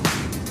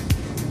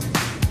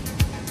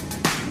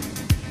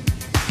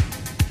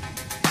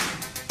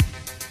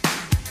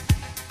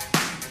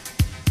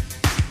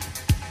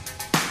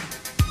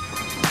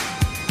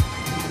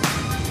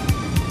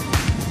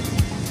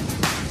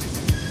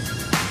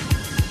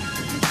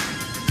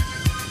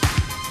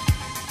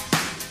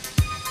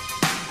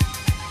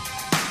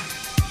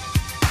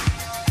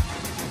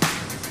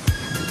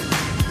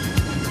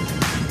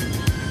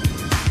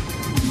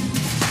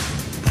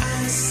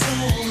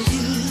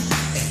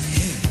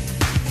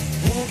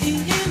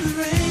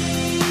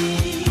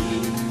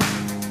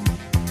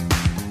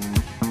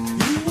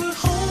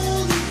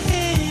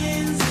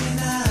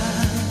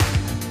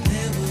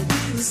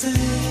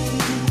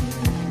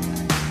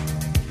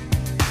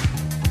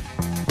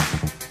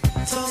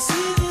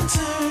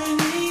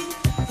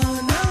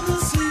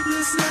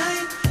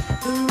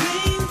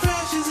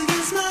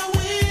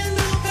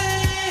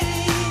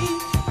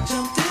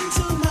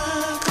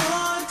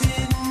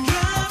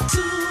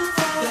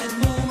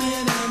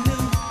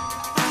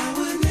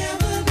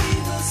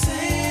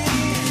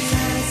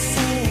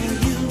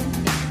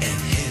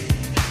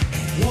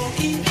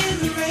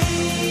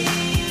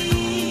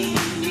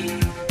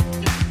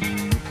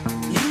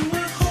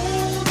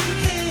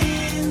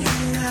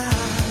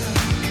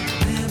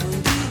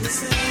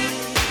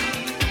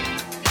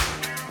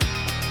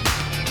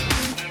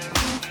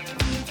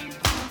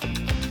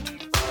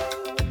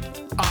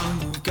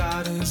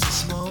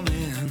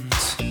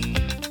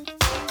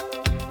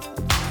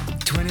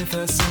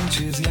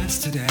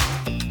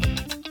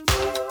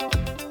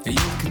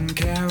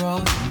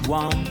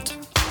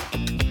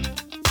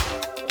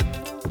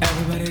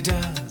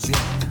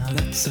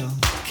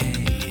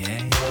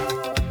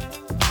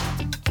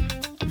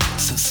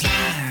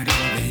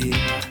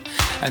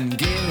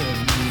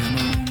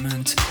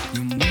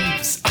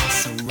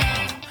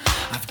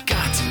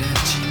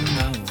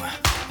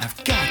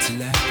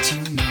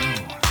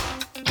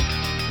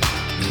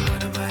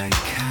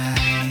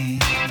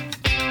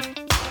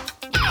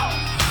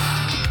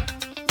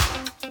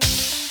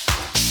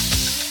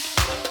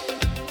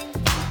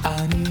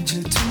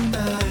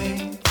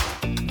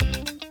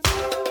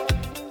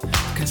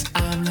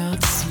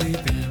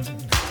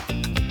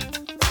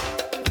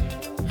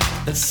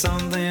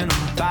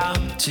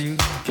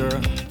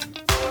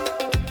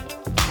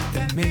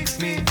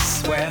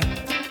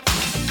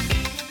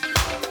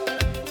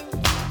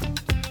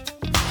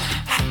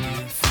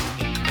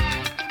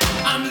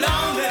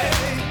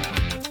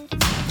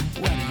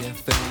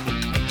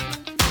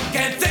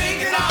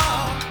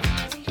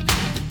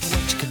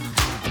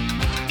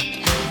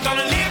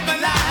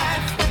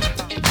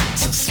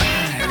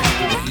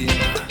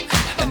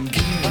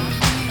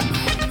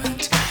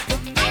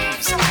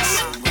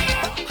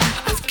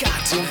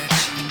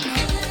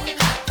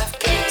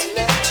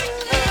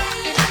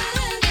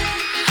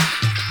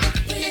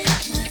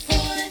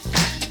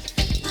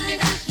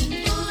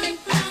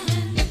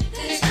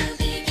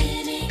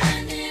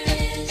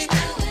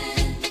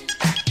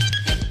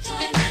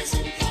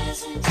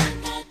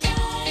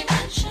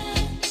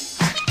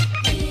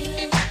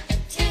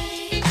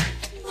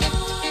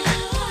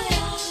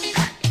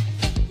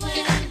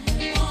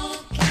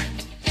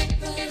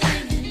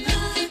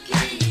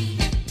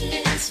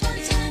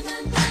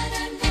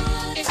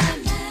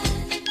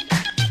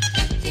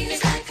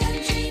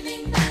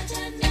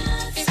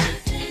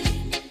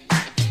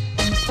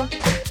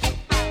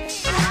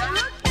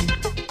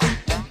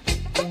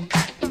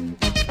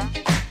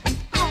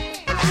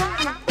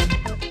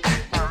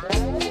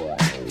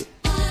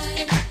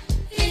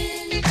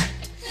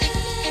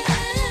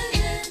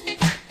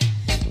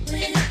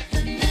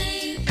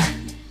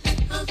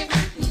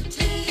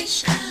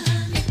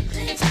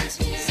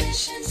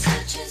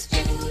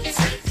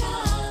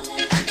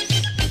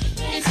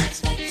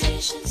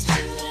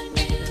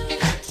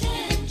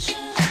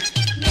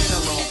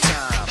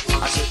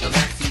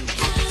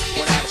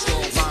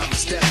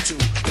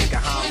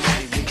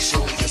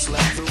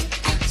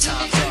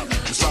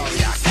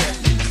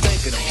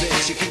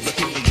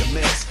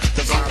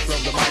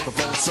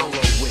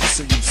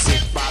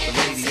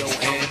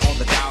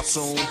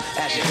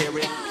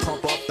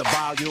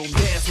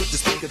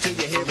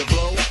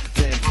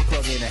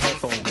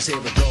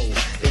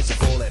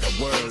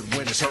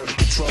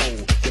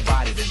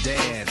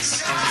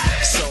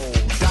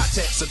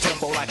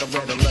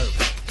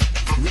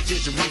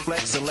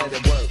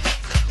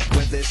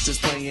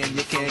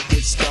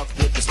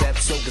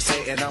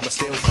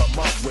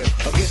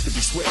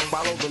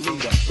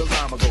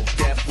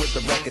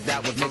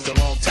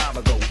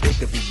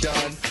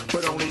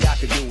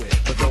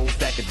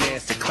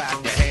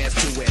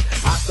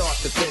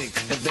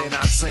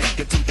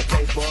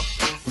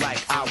 Like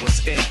I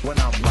was ink when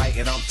I'm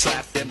writing, I'm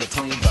trapped in the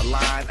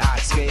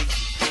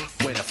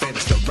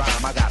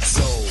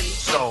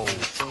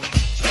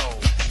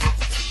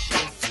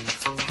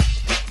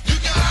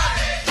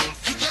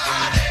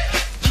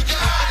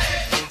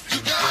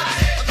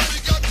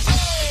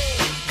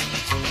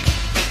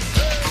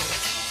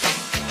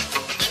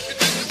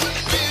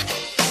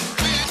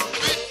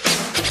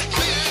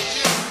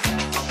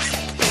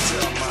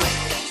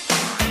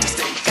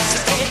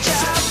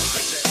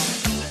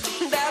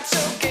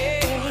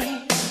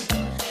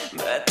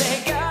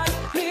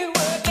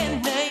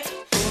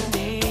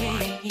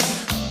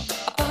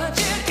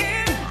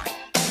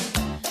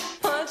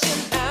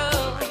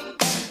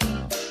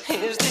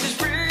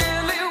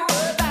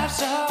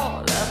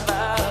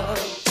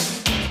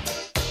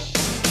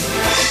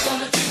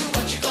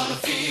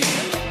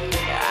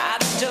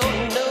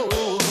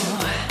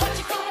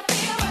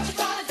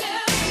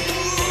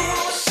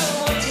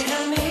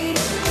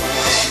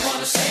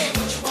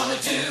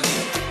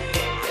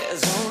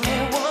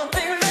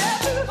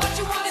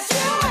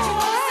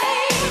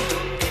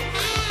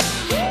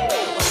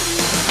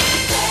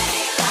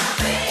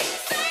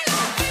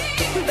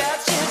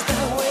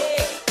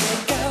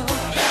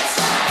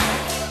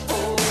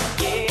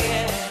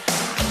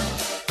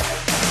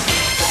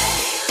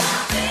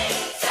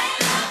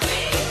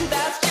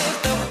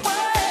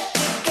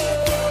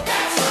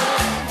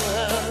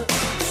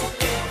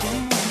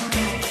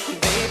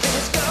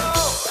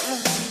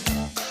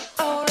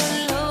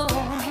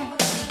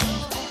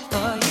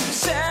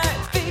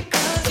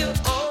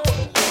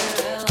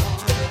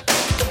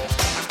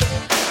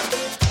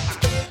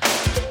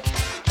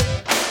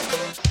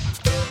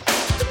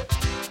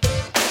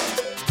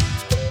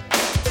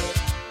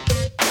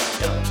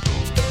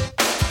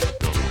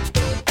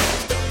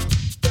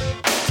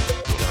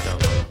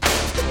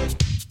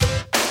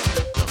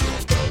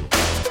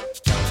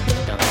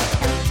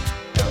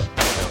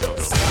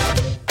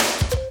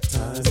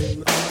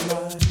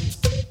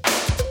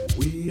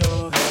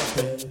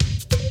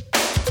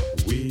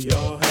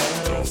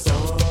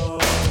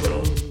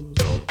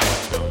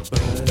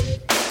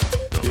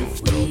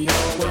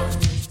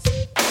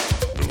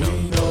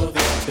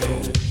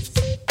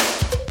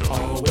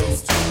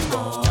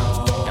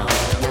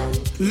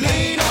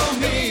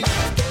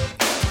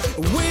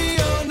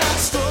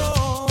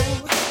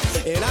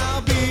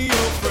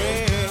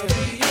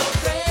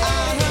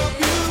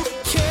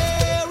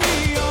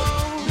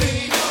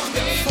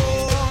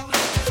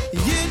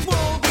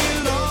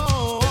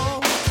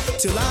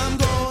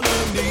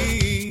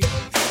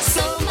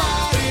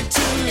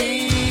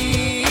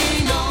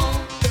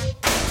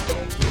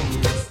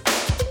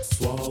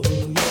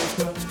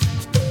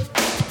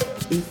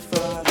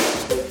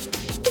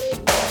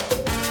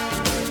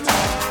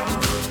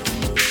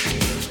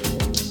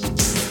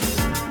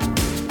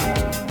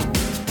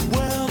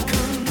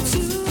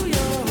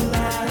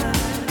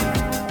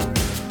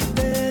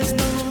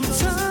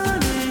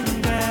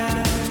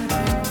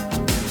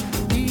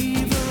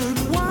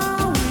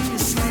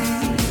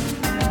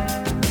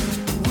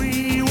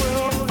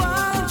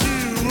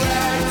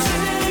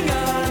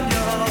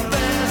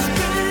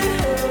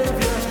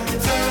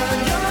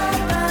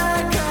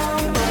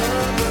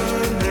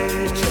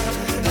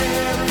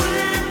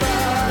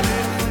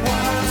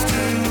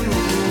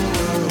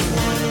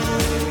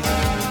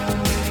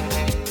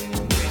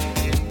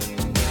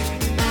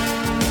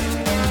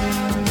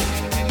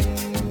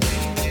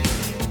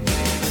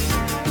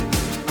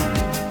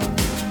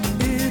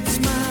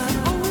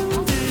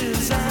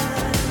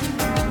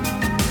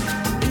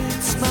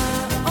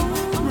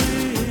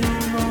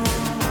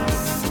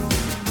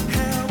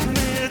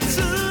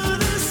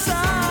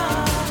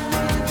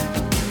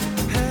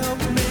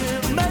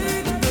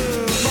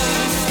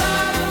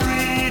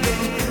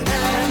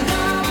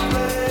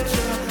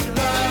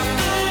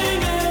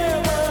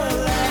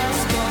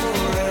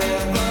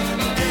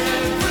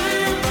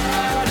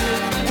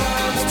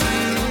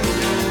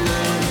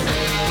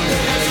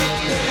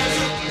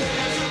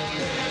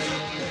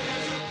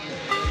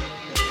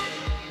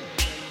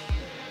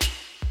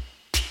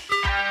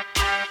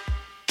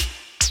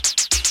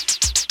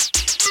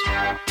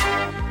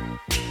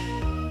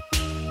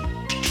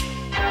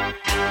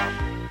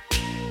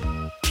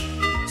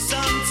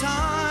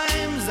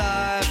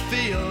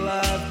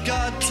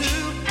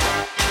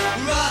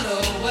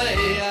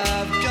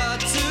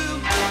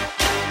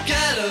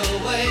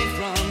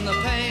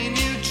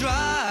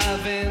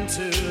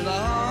into the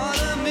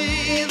heart of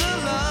me. The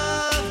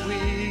love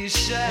we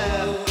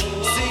share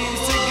seems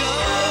to go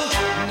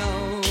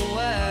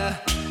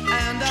nowhere,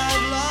 and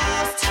I've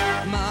lost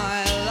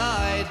my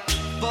light.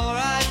 For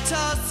I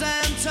toss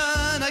and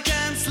turn, I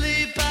can't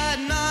sleep at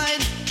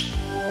night.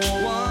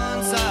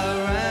 Once I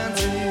ran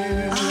to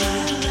you,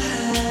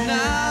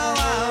 now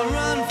I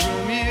run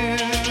from you.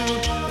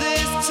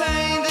 This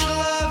tainted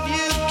love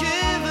you've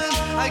given,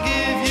 I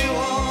give you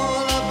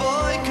all a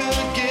boy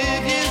could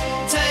give you.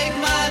 Take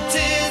my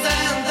tears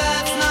and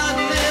that's not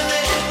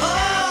nearly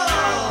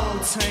all.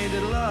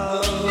 Tainted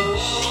love,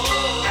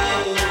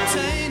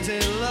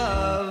 tainted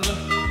love.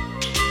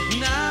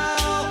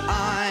 Now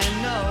I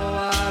know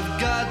I've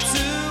got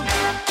to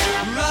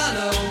run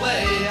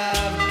away.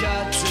 I've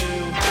got to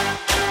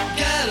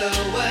get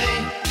away.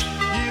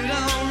 You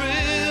don't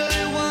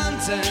really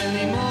want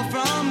any more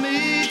from me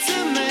to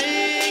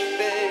make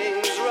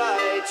things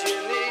right. You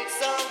need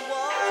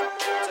someone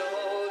to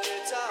hold you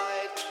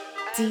tight.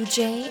 DJ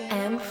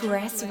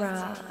Empress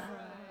Raw.